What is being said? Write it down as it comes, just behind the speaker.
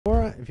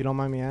at, if you don't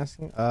mind me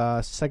asking?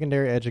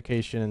 Secondary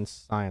education and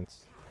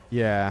science.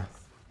 Yeah.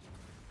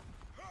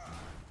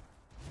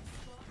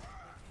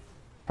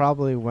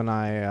 Probably when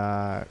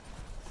I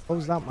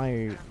closed out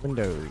my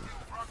windows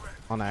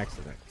on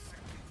accident.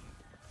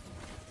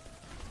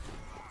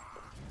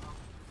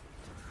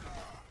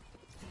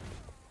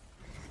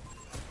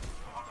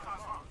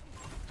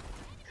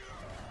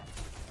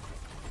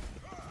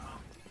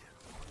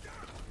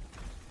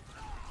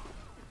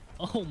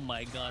 Oh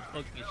my god,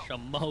 fucking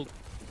smoke.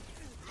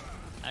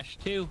 Ash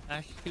 2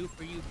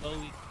 for you,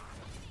 Bowie.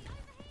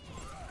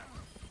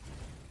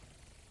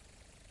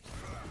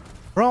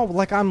 Bro,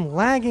 like I'm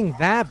lagging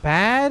that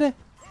bad?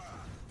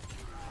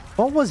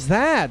 What was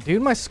that,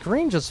 dude? My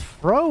screen just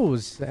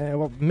froze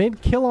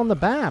mid-kill on the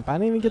map. I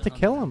didn't even get to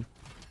kill him.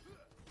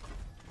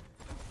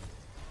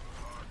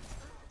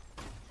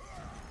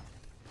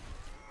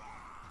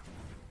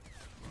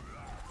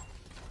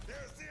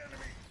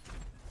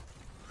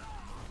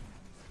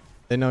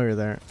 They know you're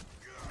there.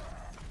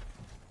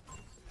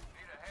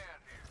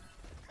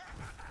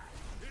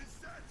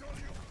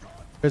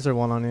 Is there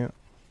one on you?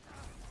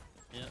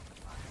 Yeah,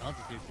 I'll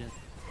just do this.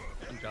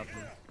 I'm dropping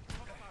him.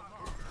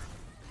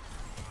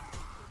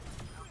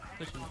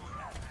 Pushing.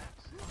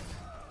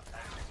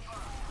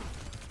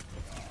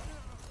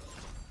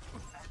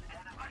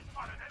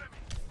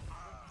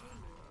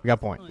 We got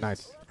point.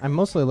 Nice. I'm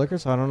mostly a looker,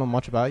 so I don't know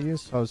much about you.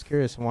 So I was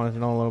curious and wanted to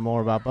know a little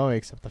more about Bowie,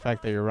 except the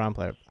fact that you're a round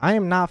player. I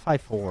am not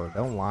 5'4".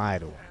 Don't lie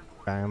to him.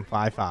 I am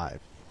 5'5".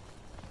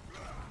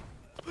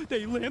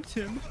 They lamped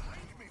him.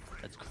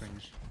 That's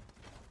cringe.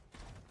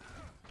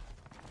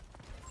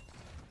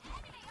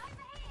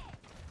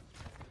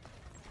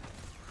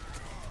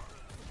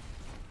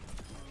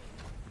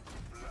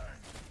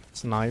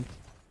 Sniped.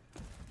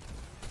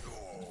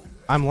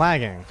 I'm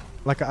lagging.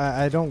 Like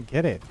I don't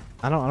get it.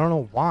 I don't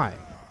know why.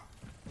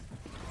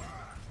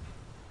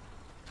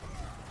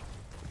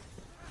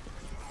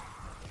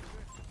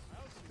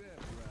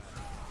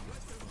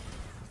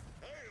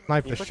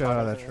 Sniped the shit out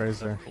of that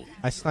tracer.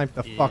 I sniped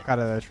the fuck out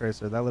of that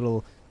tracer. That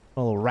little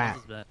rat.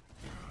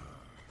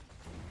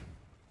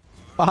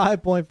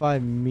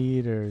 5.5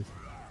 meters.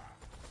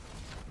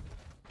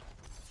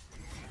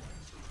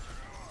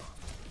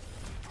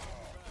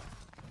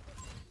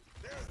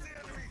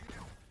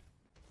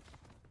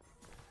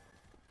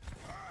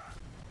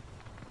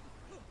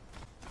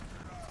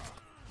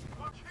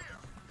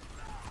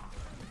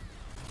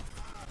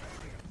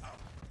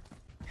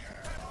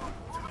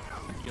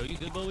 Yo, you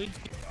good, Bowie?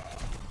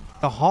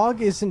 The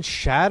hog isn't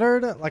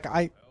shattered? Like,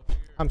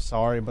 I'm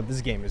sorry, but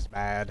this game is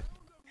bad.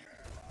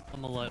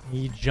 I'm alive.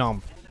 He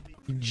jumped.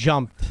 He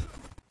jumped.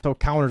 So it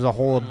counters a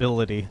whole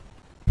ability.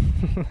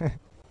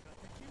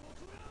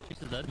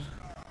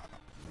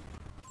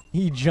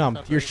 He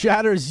jumped. Your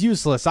shatter is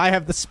useless. I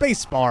have the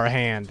spacebar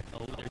hand. Oh,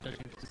 they're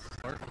touching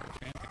spark.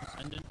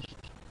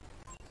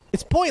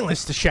 It's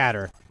pointless to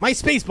shatter. My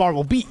spacebar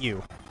will beat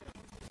you.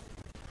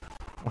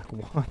 Like,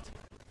 what?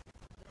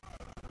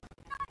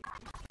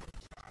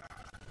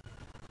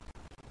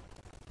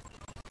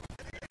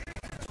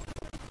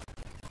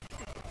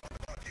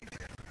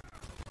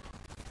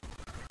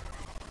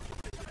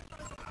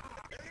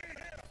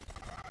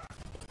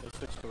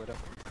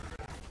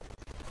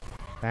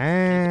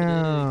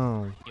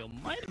 Damn. Yo,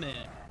 my man.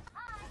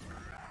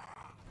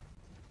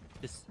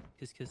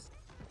 Kiss.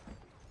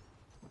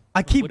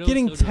 I keep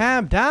getting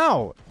tabbed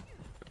out.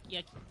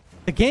 Yeah.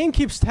 The game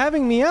keeps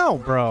tabbing me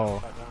out,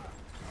 bro.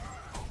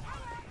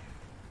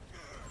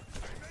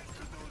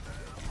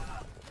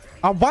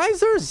 Why is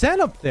there a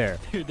Zen up there?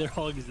 Dude, their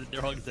hog is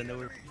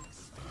nowhere.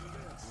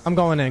 I'm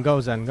going in.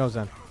 Go Zen. Go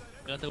Zen.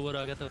 Got the wood.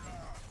 I got the.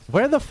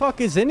 Where the fuck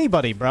is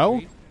anybody,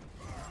 bro?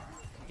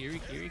 Kiri.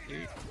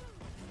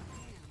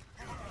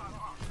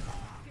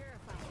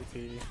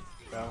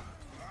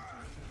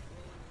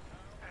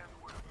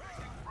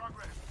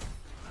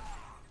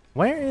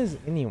 Where is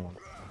anyone?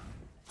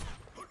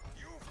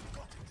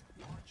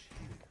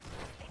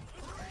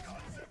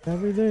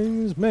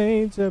 Everything's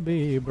made to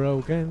be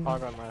broken.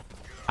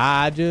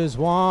 I just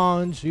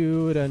want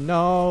you to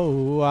know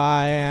who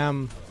I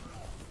am.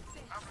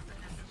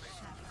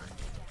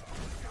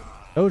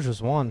 That was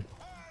just one.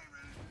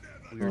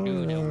 We are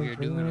doing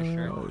it,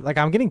 sure. Like,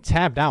 I'm getting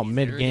tabbed out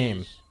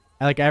mid-game.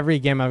 Like, every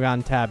game I've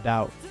gotten tabbed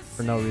out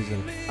for no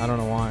reason. I don't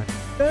know why.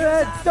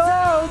 I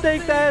don't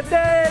think that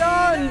they'd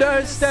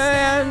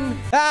understand.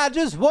 I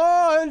just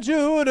want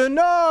you to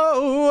know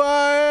who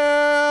I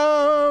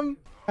am.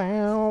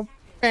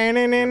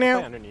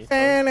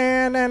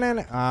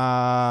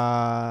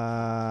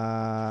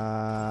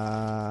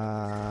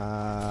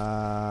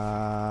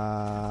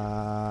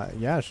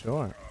 Yeah,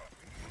 sure.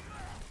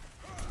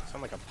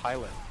 Sound like a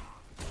pilot.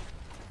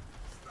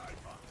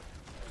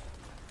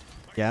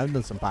 Yeah, I've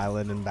done some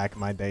piloting back in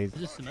my days.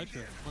 This is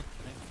Symmetra. What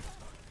the heck?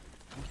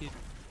 I'm cute.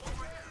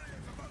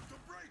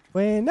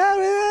 When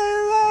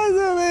everything was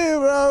to be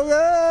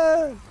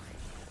broken.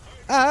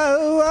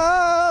 Oh,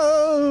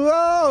 oh,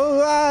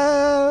 oh,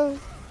 oh.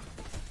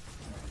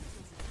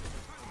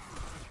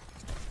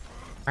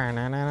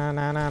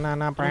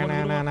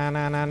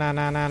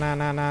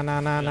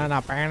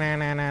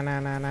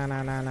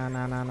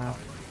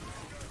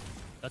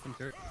 Got them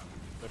hurt.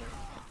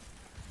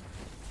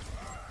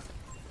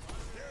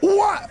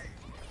 What?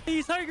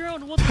 He's high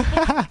ground. What the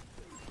fuck?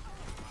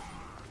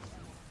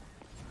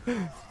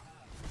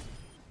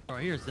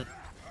 Alright, here's it.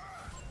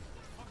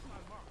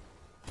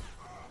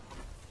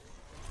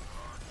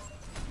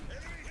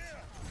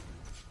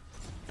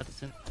 Got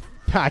this in.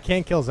 I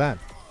can't kill Zen.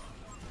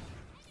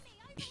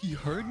 He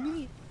heard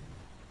me?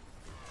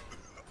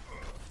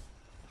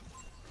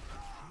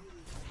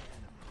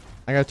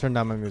 I gotta turn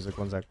down my music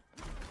 1 sec.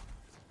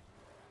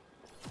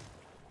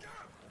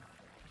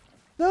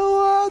 No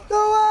want the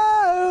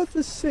world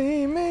to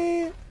see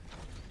me.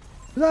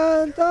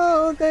 I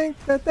don't think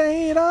that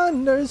they'd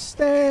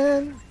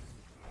understand.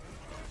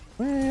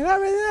 When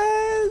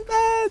everything's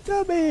meant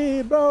to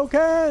be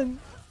broken,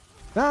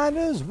 I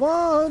just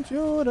want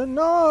you to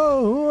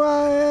know who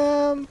I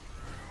am.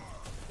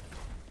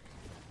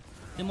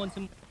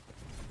 Someone.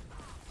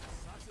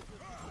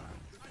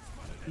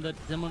 That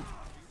someone.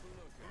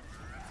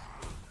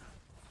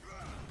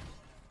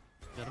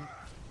 Got him.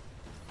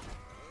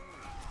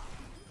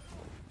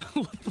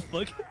 What the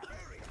fuck?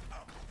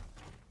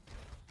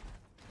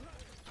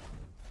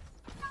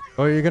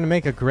 Oh, you're gonna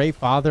make a great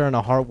father and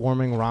a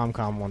heartwarming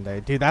rom-com one day,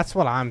 dude. That's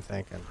what I'm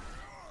thinking.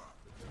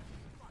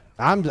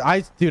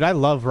 Dude, I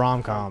love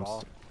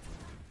rom-coms.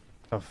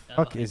 The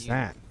fuck is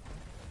that?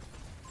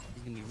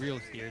 He's gonna be real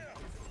scared.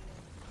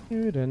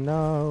 You to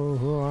know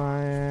who I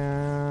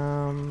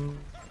am.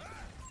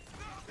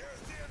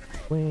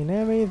 When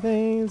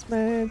everything's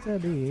meant to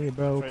be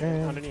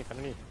broken.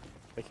 Underneath.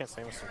 They can't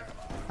say us.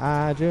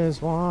 I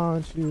just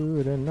want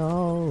you to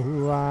know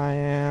who I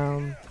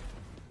am.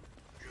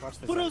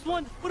 Widow's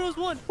one.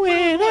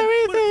 When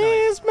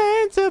everything's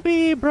meant to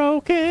be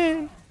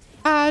broken,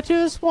 I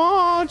just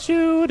want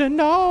you to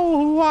know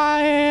who I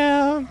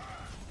am.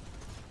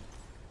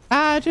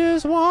 I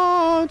just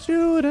want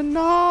you to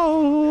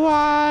know who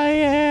I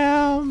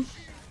am.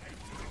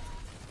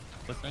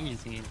 What song are you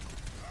singing?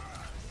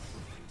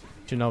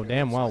 You know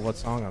damn well what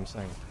song I'm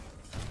singing.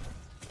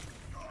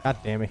 God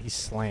damn it, he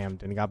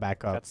slammed and he got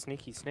back up. That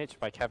Sneaky Snitch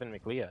by Kevin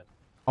McLeod.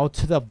 Oh,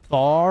 to the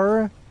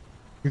bar?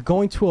 You're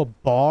going to a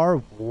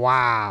bar?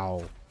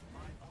 Wow.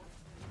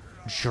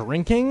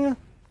 Drinking?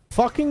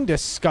 Fucking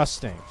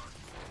disgusting.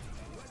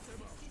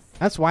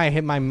 That's why I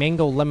hit my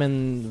mango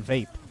lemon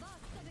vape.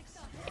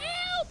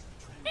 Help!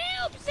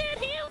 Help! Send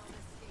help!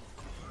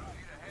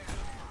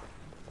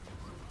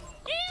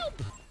 Help!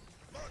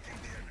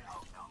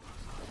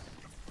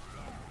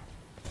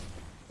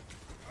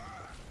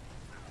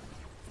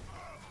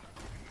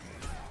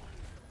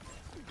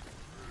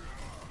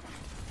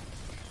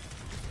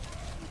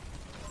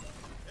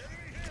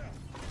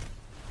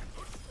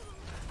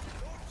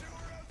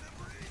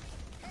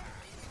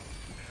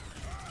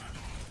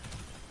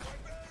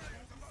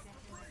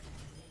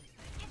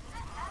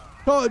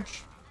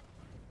 Touch!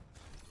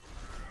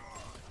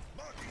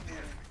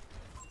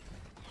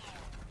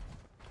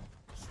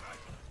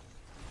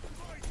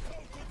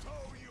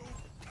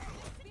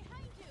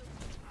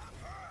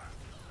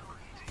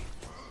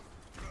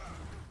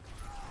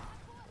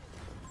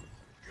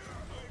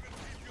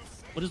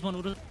 What is one?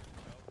 What is...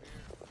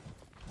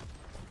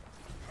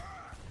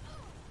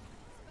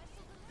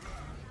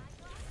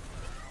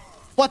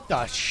 What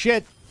the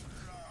shit?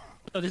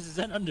 Oh, this is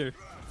Zen under.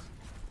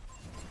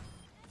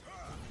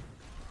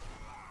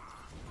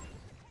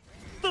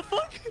 The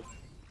fuck?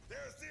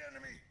 There's the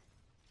enemy.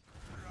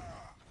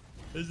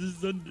 This is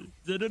Zen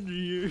under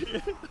here.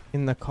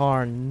 In the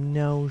car,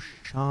 no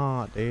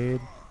shot,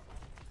 dude.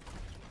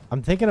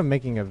 I'm thinking of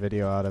making a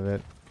video out of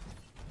it.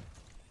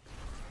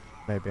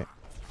 Maybe.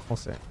 We'll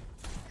see.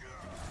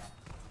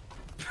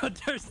 Bro,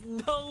 there's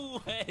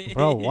no way.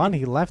 Bro, one,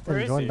 he left Where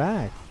and is joined he?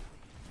 back.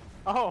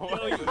 Oh,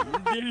 Bro,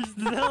 there's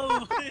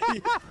no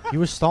way. You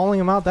were stalling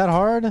him out that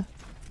hard?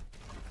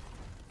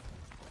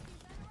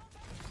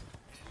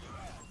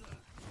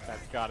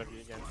 that's gotta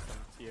be against some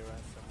TOS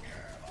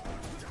somewhere.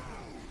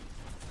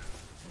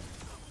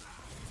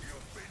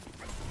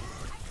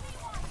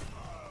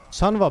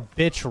 Son of a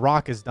bitch,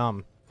 Rock is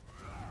dumb.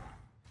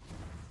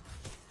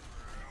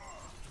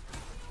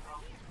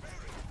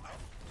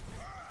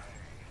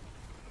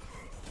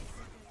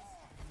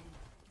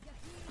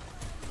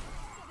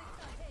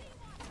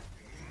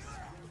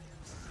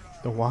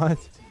 The what?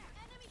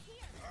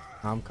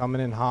 I'm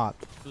coming in hot.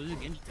 Who's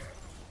against you?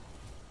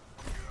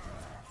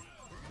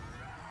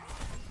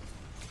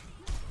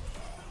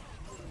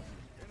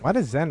 Why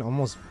does Zen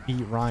almost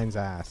beat Ryan's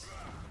ass?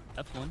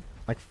 That's one.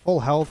 Like full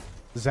health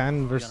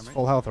Zen versus him, right?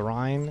 full health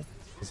Ryan.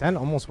 Zen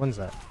almost wins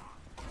that.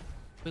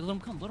 Wait, let him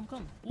come. Let him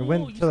come. It Whoa,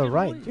 went you to the scared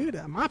right. away.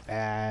 Dude, my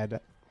bad.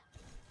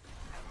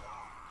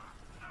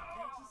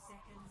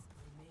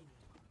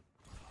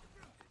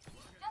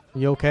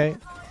 You okay?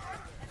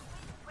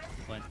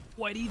 What?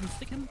 Why'd he even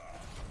stick him?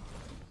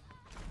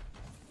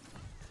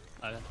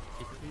 I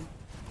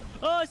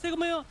stick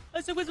him out.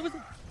 I stick with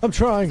him. I'm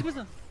trying. Stick with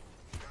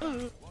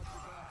him.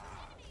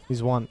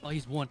 He's one. Oh,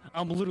 he's one.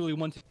 I'm literally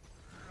one.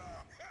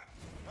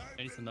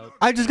 I need some milk.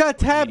 I just got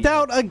tabbed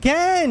out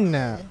again.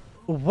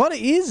 What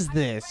is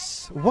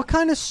this? What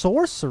kind of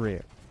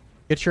sorcery?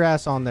 Get your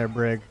ass on there,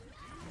 Brig.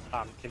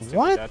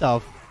 What the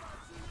f—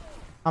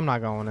 I'm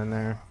not going in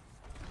there.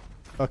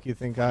 Fuck you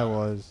think I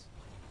was?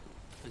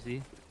 Was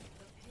he?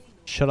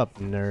 Shut up,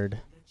 nerd.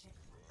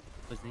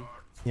 Was he?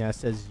 Yeah, it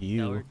says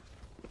you. Coward.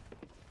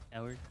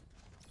 Coward.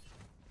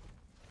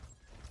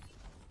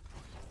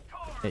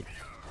 Hey.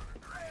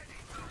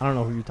 I don't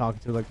know who you're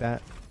talking to like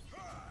that.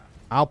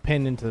 I'll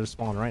pin into the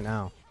spawn right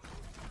now.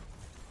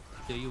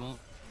 No, you won't.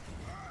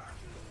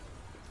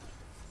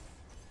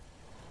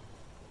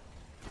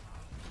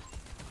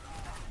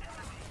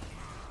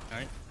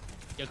 Alright.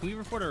 Yeah, can we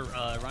report a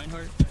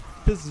Reinhardt?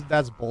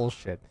 That's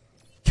bullshit.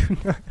 60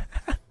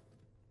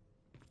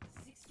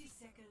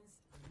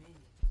 seconds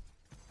remaining.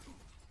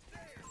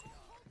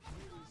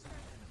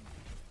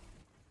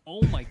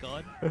 Oh my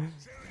god. There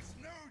is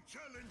no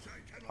challenge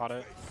I cannot Got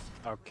it.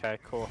 Okay,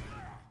 cool.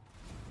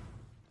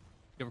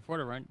 You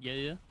report a Rein?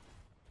 Yeah.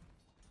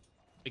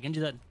 I can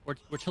do that. We're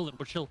chilling.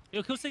 We're chill.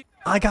 Yo, kill six.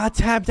 I got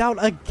tabbed out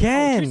Oh,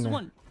 again. 3-1. I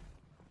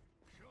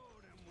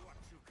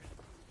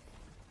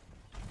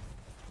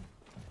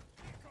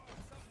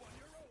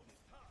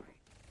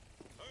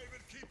will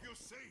keep you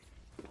safe.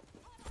 30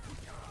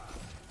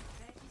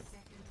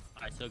 seconds.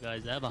 Alright, so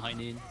guys, I have a high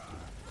noon.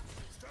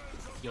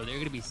 Yo, they're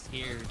gonna be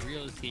scared.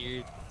 Real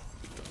scared.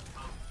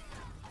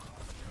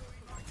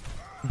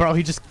 Bro,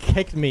 he just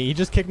kicked me. He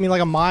just kicked me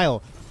like a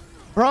mile.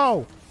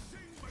 Bro.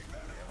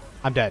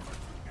 I'm dead.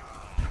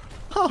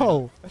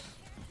 Oh.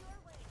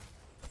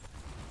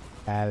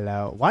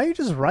 Hello. Why are you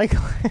just right?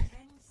 10 seconds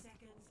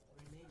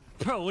remaining.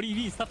 Bro, what do you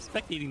mean? Stop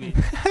spectating me.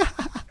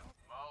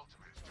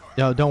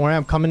 Yo, don't worry.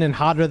 I'm coming in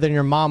hotter than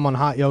your mom on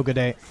hot yoga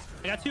day.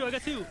 I got two. I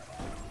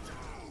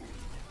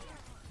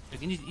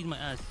can just eat my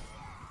ass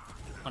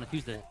on a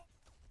Tuesday.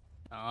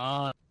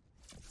 Ah.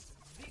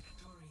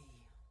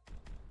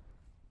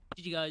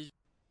 GG guys.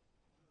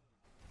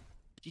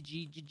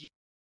 GG.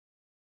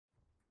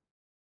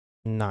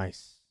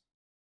 Nice.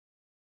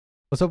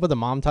 What's up with the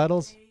mom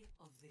titles? Play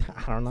of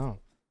the I don't know.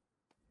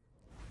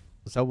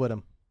 What's up with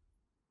them?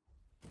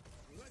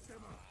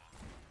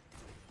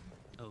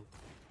 Oh.